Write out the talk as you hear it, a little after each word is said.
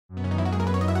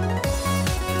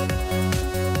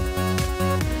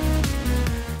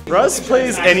Rhus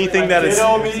plays anything that is...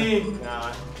 me.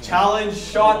 Challenge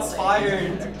shots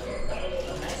fired.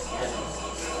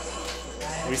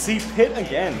 We see Pit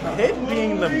again. Pit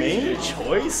being the main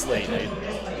choice lately.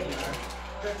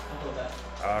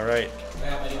 Alright.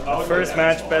 First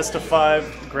match, best of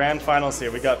 5, grand finals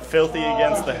here. We got Filthy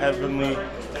against the Heavenly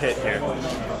Pit here.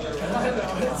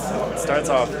 It starts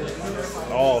off.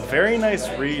 Oh, very nice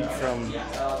read from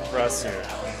Rhus here.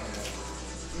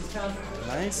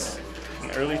 Nice.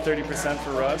 An early 30%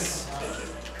 for Rhus.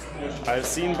 I've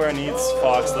seen Barneat's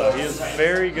Fox though. He is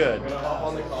very good.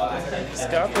 He's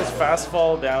got those fast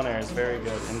fall down airs very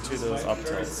good into those up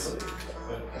tilts.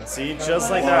 See,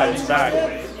 just like that, it's back.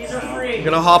 I'm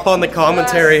gonna hop on the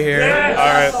commentary here.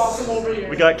 Alright.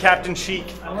 We got Captain Sheik.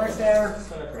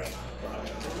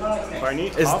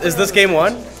 Barneat. Is this game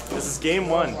 1? This is game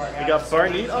 1. We got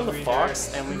Barneat on the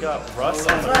Fox and we got Rhus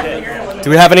on the Pit. Do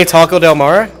we have any Taco Del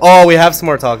Mar? Oh, we have some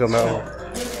more Taco Del.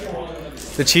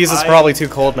 The cheese is probably too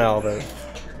cold now, but...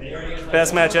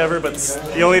 Best match ever, but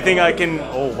the only thing I can...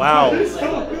 Oh, wow.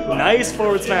 Nice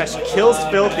forward smash. Kills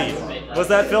Filthy. Was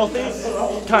that Filthy?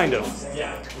 Kind of.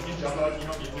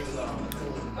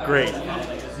 Great.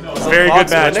 Very good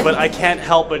match, but I can't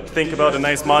help but think about a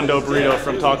nice Mondo burrito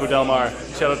from Taco Del Mar.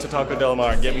 Shout out to Taco Del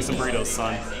Mar. Get me some burritos,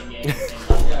 son.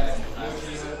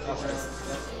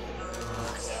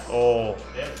 Oh.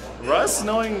 Rhus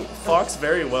knowing Fox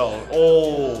very well.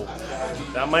 Oh.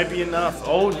 That might be enough.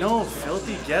 Oh no,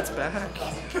 Filthy gets back.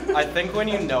 I think when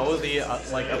you know the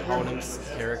opponent's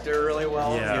character really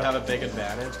well, Yeah. you have a big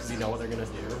advantage because you know what they're gonna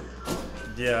do.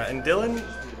 Yeah, and Dylan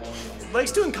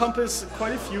likes to encompass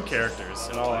quite a few characters,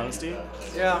 in all honesty.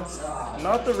 Yeah.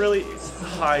 Not the really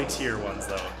high tier ones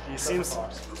though. He seems...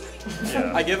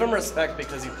 Yeah. I give him respect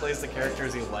because he plays the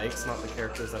characters he likes, not the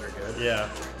characters that are good. Yeah.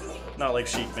 Not like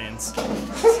Sheik mains.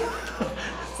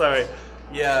 Sorry.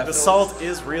 Yeah. The salt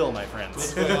is real, my friends.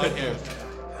 What's going on here?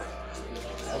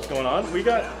 What's going on? We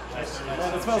got...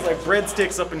 Well, it smells like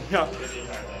breadsticks up in here.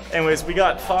 Anyways, we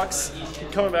got Fox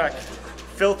coming back.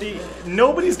 Filthy.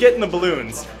 Nobody's getting the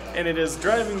balloons. And it is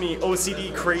driving me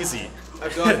OCD crazy.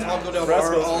 I've got Taco Del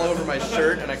Mar all over my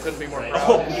shirt and I couldn't be more proud.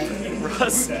 Oh,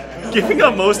 Rhus giving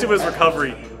up most of his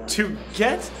recovery to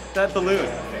get that balloon.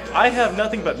 I have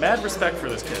nothing but mad respect for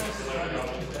this kid.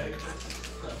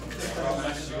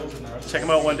 Check him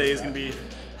out one day, he's going to be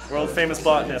world famous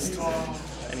botanist.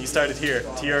 And he started here,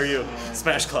 TRU,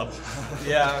 Smash Club.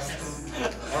 Yeah.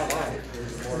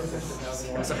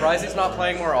 I'm surprised he's not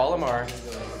playing more Olimar.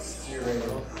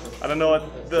 I don't know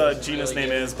what the genus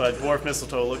name is, but Dwarf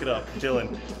Mistletoe, look it up.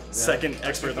 Dylan, second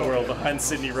expert in the world behind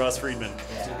Sydney Ross Friedman.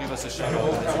 Give us a shout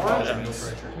out.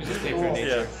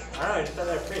 Yeah.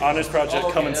 Honors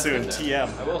Project coming soon, TM.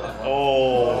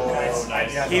 Oh,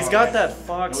 he's got that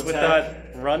Fox with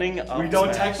that running up. We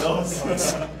don't tech those.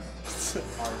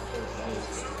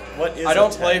 What is I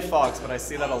don't play Fox, but I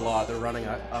see that a lot. They're running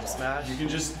up smash. You can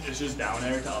it's just down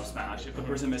air to up smash. If the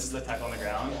person misses the tech on the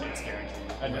ground, it's guaranteed.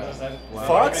 I know that.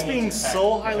 Fox being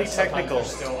so highly technical.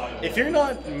 If you're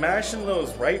not mashing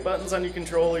those right buttons on your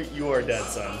controller, you are dead,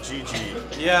 son.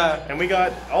 GG. Yeah. And we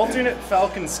got alternate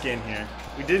Falcon skin here.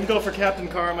 We didn't go for Captain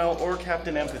Caramel or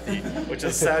Captain Empathy, which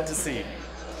is sad to see.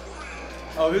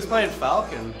 Oh, who's playing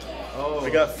Falcon? Oh.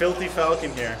 We got Filthy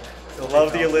Falcon here.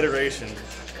 Love the alliteration.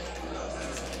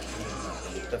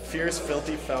 The fierce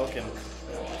Filthy Falcon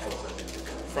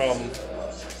from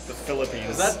the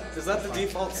Philippines. Is that the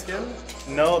default skin?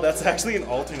 No, that's actually an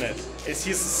alternate.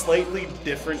 He's slightly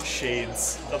different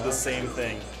shades of the same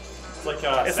thing.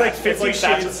 It's like 50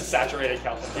 shades. saturated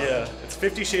Falcon. Yeah, it's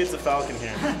 50 Shades of Falcon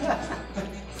here.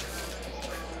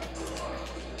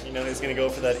 You know he's gonna go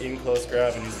for that in close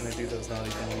grab and he's gonna do those naughty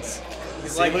things.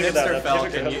 He's See, like look at that, hipster that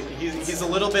Falcon. He's a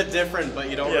little bit different, but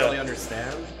you don't really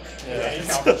understand.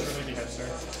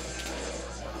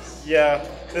 Yeah,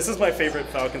 this is my favorite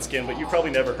Falcon skin, but you've probably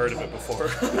never heard of it before.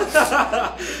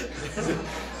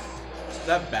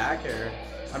 That back air.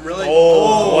 I'm really...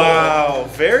 Oh, wow.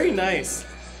 Very nice.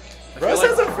 Rhus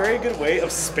has a very good way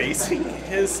of spacing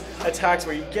his attacks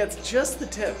where he gets just the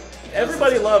tip.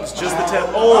 Everybody loves just the tip.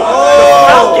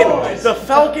 Oh, the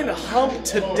Falcon humped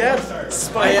to death.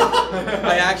 Spike.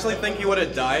 I actually think he would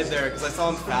have died there because I saw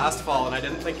him fast fall and I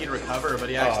didn't think he'd recover, but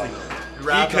he actually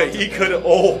grabbed He could have.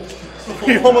 Oh,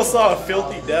 we almost saw a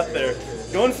filthy death there.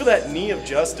 Going for that knee of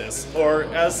justice, or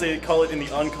as they call it in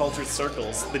the uncultured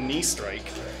circles, the knee strike.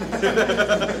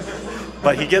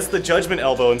 But he gets the judgment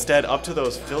elbow instead up to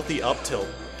those filthy up tilt.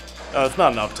 Oh, it's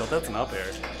not an up tilt, that's an up air.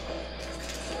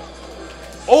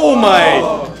 Oh my!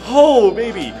 Oh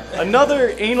baby!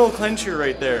 Another anal clencher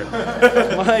right there.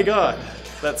 My god.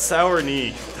 That sour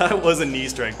knee. That was a knee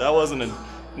strike. That wasn't a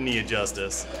Nia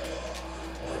justice.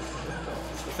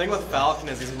 The thing with Falcon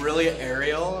is he's really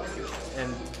aerial,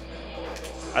 and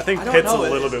I think I don't Pit's know, a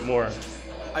little bit more.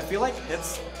 I feel like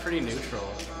Pit's pretty neutral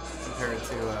compared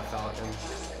to Falcon.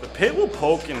 The Pit will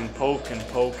poke and poke and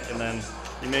poke, and then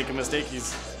you make a mistake.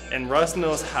 And Rhus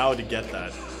knows how to get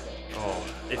that. Oh,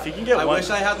 if he can get I one. wish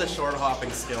I had the short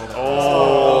hopping skill.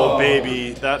 Oh,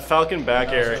 baby, that Falcon back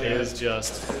air is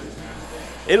just.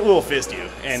 It will fist you,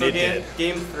 and So it did.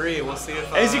 game 3, we'll see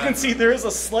if. As you can see, there is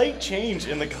a slight change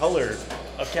in the color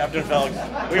of Captain Falcon.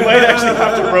 We might actually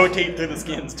have to rotate through the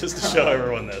skins just to show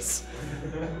everyone this.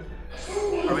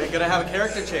 Are we gonna have a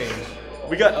character change?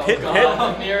 We got Pit.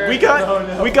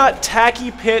 We got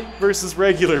Tacky Pit versus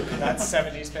regular Pit. That's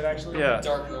 70s Pit actually. Yeah,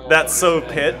 that's so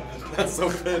Pit. That's so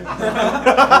good.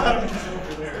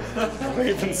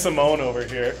 Raven Simone over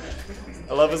here.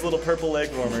 I love his little purple leg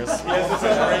warmers. He has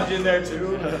this orange in there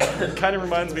too. It kind of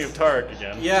reminds me of Tark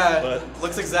again. Yeah, But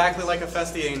looks exactly like a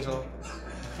Festy Angel.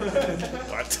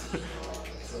 what?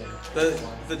 The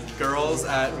girls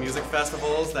at music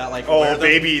festivals that like. Oh wear the,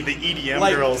 baby, the EDM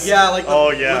like, girls. Yeah, like. The, oh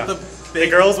yeah. With the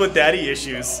girls with daddy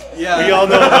issues. Yeah. We all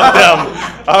know about them.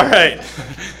 All right.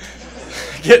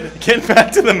 Getting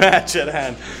back to the match at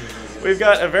hand. We've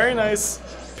got a very nice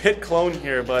Pit clone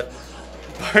here, but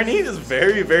Barney is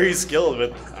very, very skilled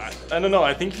with. I don't know.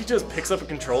 I think he just picks up a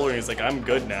controller and he's like, I'm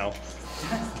good now.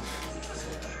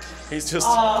 He's just.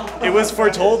 It was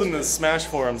foretold in the Smash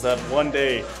forums that one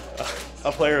day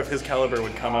a player of his caliber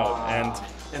would come out, and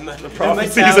the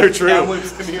prophecies are true.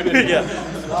 Kamloops community.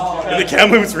 Yeah. In the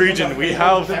Kamloops region, we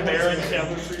have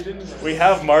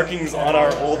markings on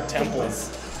our old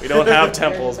temples. We don't have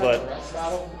temples, but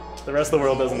the rest of the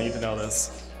world doesn't need to know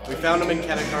this. We found him in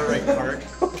Kennecartwright Park.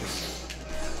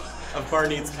 Of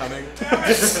Barneat's coming.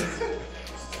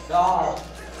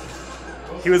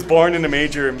 He was born in a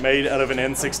major made out of an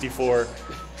N64.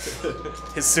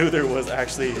 His soother was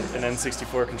actually an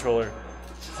N64 controller.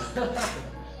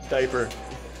 Diaper.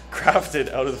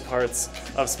 Crafted out of the parts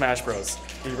of Smash Bros.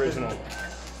 The original. It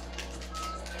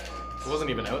wasn't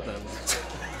even out then.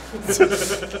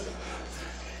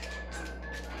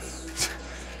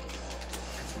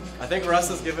 I think Rhus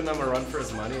has given them a run for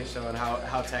his money, showing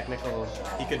how technical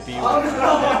he could be.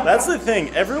 That's the thing.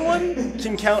 Everyone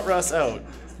can count Rhus out.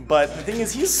 But the thing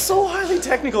is, he's so highly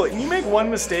technical, and you make one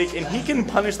mistake, and he can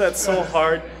punish that so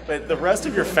hard that the rest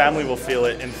of your family will feel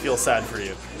it and feel sad for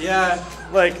you. Yeah.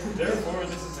 Like, Therefore,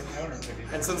 this is a counter to it.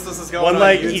 And since this is going one on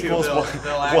leg YouTube, equals they'll one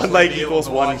actually leg be able equals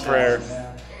to one watch prayer.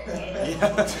 it.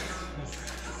 Yeah.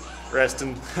 Rest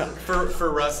in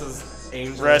For Russ's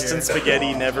angel. rest here. in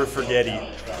spaghetti, never forgetty.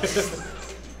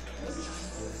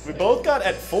 We both got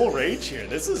at full rage here.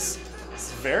 This is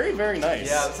very, very nice.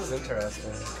 Yeah, this is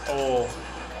interesting. Oh.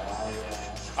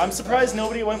 I'm surprised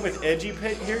nobody went with Edgy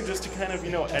Pit here just to kind of,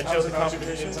 edge out the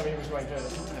competition.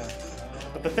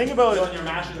 But the thing about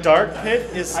Dark Pit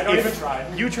is I don't even if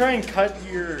try. you try and cut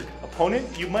your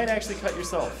opponent, you might actually cut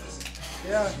yourself.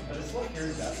 Yeah.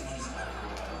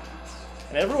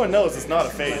 And everyone knows it's not a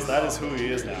phase. That is who he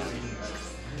is now.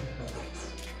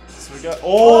 So we got...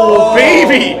 Oh,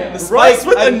 baby! Rhus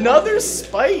with another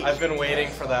spike! I've been waiting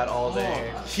for that all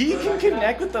day. He can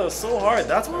connect with those so hard.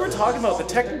 That's what we're talking about.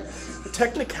 The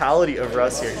technicality of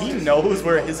Rhus here. He knows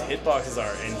where his hitboxes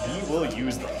are, and he will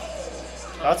use them.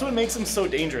 That's what makes him so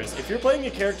dangerous. If you're playing a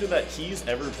character that he's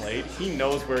ever played, he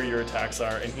knows where your attacks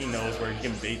are, and he knows where he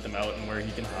can bait them out and where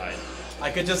he can hide. I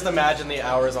could just imagine the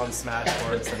hours on Smash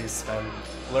forums that he's spent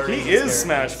learning. He is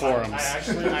Smash forums.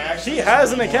 He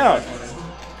has an account.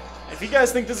 If you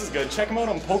guys think this is good, check him out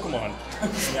on Pokemon.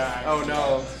 Oh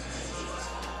no.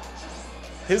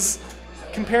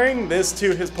 Comparing this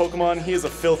to his Pokemon, he is a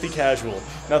filthy casual.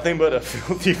 Nothing but a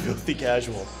filthy, filthy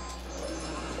casual.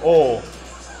 Oh,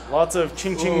 lots of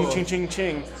ching ching ching ching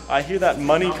ching. I hear that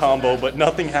money combo, but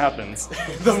nothing happens.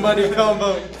 The money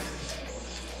combo.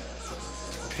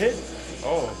 Pit.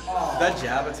 Oh. That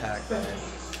jab attack.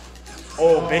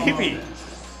 Oh, baby.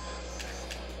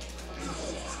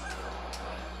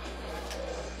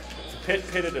 Pit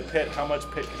pitted a pit. How much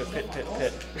pit could a pit pit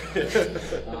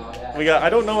pit? I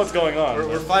don't know what's going on.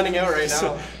 We're finding out right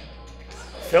now.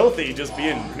 Filthy just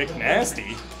being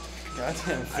McNasty.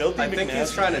 Goddamn, filthy I think he's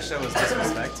McNasty. trying to show his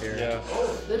disrespect here. Yeah.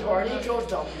 Did Barney go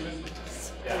W?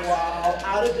 Wow,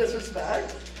 out of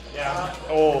disrespect? Yeah.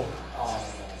 Oh.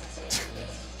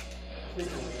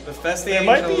 The Festy There Angel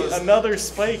might be is... another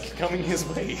spike coming his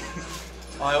way.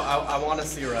 I want to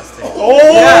see Rhus take it.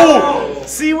 Oh! Yeah.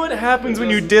 See what happens when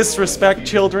you disrespect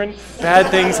children? Bad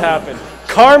things happen.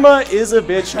 Karma is a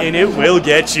bitch and it will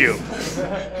get you.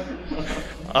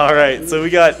 All right, so we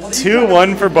got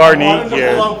 2-1 for Barneat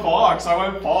here. Fox, so I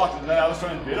went Fox, and then I was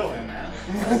trying to diddle him, man.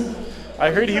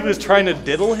 I heard he was trying to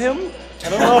diddle him. I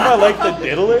don't know if I like the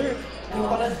diddler.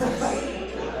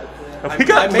 We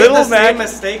got I made Little the same Mac.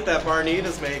 mistake that Barneat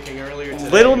is making earlier today.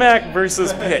 Little Mac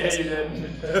versus Pitt.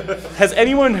 Has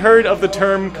anyone heard of the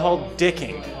term called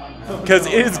dicking? Because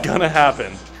it is gonna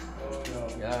happen.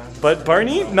 But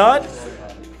Barneat,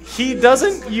 he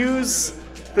doesn't use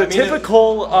the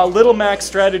typical Little Mac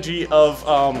strategy of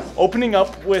opening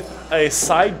up with a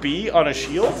side B on a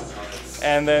shield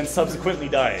and then subsequently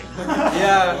dying.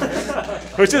 Yeah.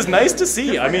 Which is nice to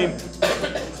see. I mean,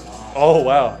 oh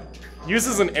wow.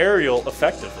 Uses an aerial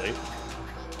effectively.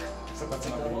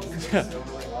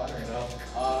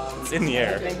 It's in the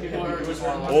air.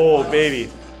 Oh,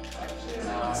 baby.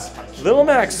 Little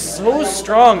Mac's so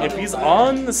strong. If he's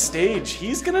on the stage,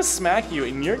 he's going to smack you,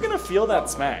 and you're going to feel that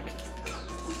smack.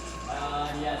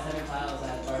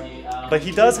 But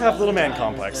he does have Little Man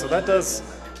complex, so that does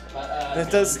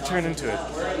turn into it.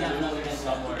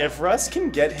 If Rhus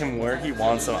can get him where he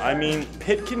wants him, I mean,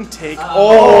 Pitt can take...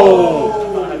 Oh!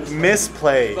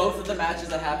 Misplay. Both of the matches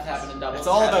that have to happen in doubles. It's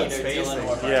all about spacing.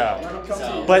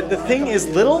 Yeah. But the thing is,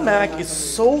 Little Mac is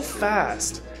so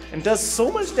fast and does so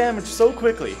much damage so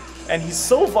quickly. And he's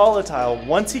so volatile.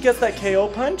 Once he gets that KO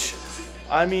punch,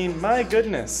 I mean, my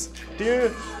goodness.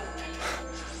 Dude,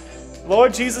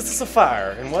 Lord Jesus is a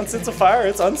fire. And once it's a fire,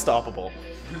 it's unstoppable.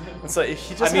 And so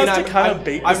he just has to kind of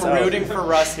bait this out. I'm rooting for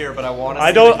Rhus here, but I want to.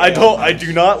 I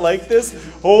do not like this.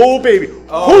 Oh baby.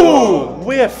 Oh,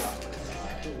 whiff.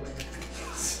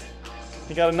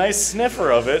 He got a nice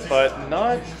sniffer of it, but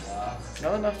not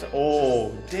enough to.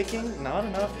 Oh, dicking. Not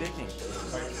enough dicking.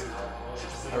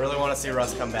 I really want to see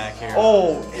Rhus come back here.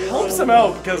 Oh, it helps him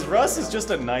out because Rhus is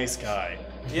just a nice guy.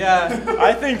 Yeah.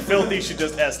 I think Filthy should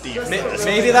just SD.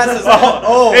 Maybe that's his.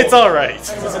 Oh, it's all right.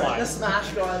 The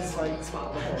Smash God's like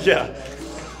smile. Yeah.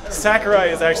 Sakurai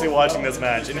is actually watching this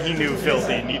match, and he knew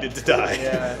Filthy needed to die.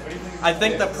 Yeah. I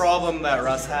think the problem that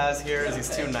Rhus has here is he's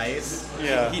too nice.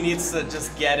 Yeah. He needs to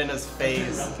just get in his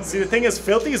face. See, the thing is,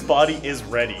 Filthy's body is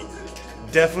ready.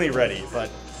 Definitely ready, but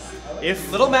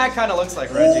if... Little Mac kind of looks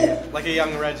like Reggie. Like a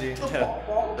young Reggie.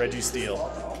 Yeah. Reggie Steele.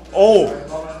 Oh!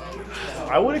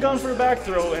 I would have gone for a back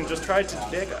throw and just tried to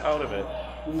dig out of it,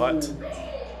 but...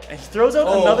 And he throws out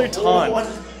another taunt.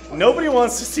 Nobody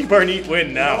wants to see Barneat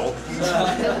win now.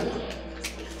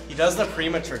 He does the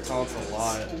premature taunts a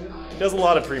lot. He does a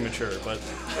lot of premature, but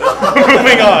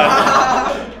moving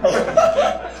on.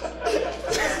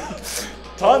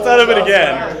 Taunts out of it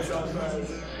again.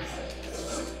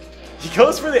 He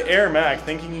goes for the air Mac,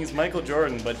 thinking he's Michael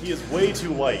Jordan, but he is way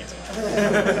too white.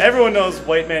 Everyone knows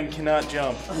white men cannot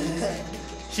jump.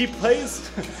 He plays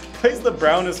the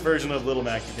brownest version of Little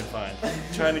Mac you can find,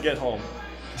 trying to get home.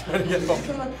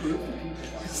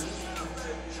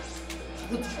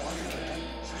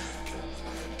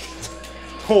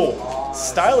 Oh,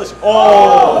 stylish.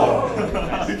 Oh!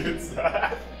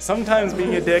 Sometimes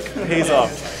being a dick pays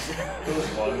off.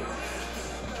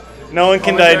 No one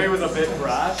can die. Was a bit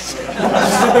brash.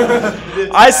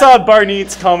 I saw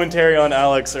Barneat's commentary on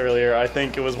Alex earlier. I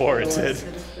think it was warranted.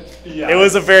 It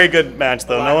was a very good match,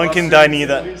 though. No one can deny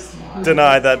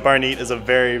that Barneat is a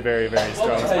very, very, very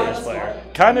strong Spanish player.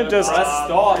 Kind of just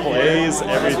plays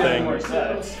everything.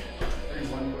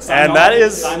 And that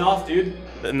is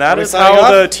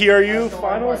how the TRU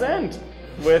finals end,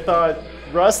 with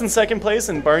Rhus in second place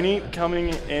and Barneat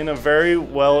coming in a very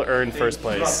well-earned first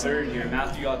place.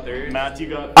 Matthew got third.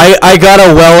 I got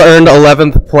a well-earned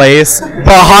 11th place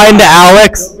behind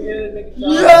Alex.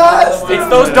 Yes! It's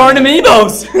those darn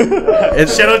amiibos!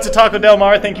 Shout out to Taco Del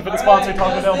Mar. Thank you for the sponsor,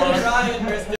 Taco Del Mar.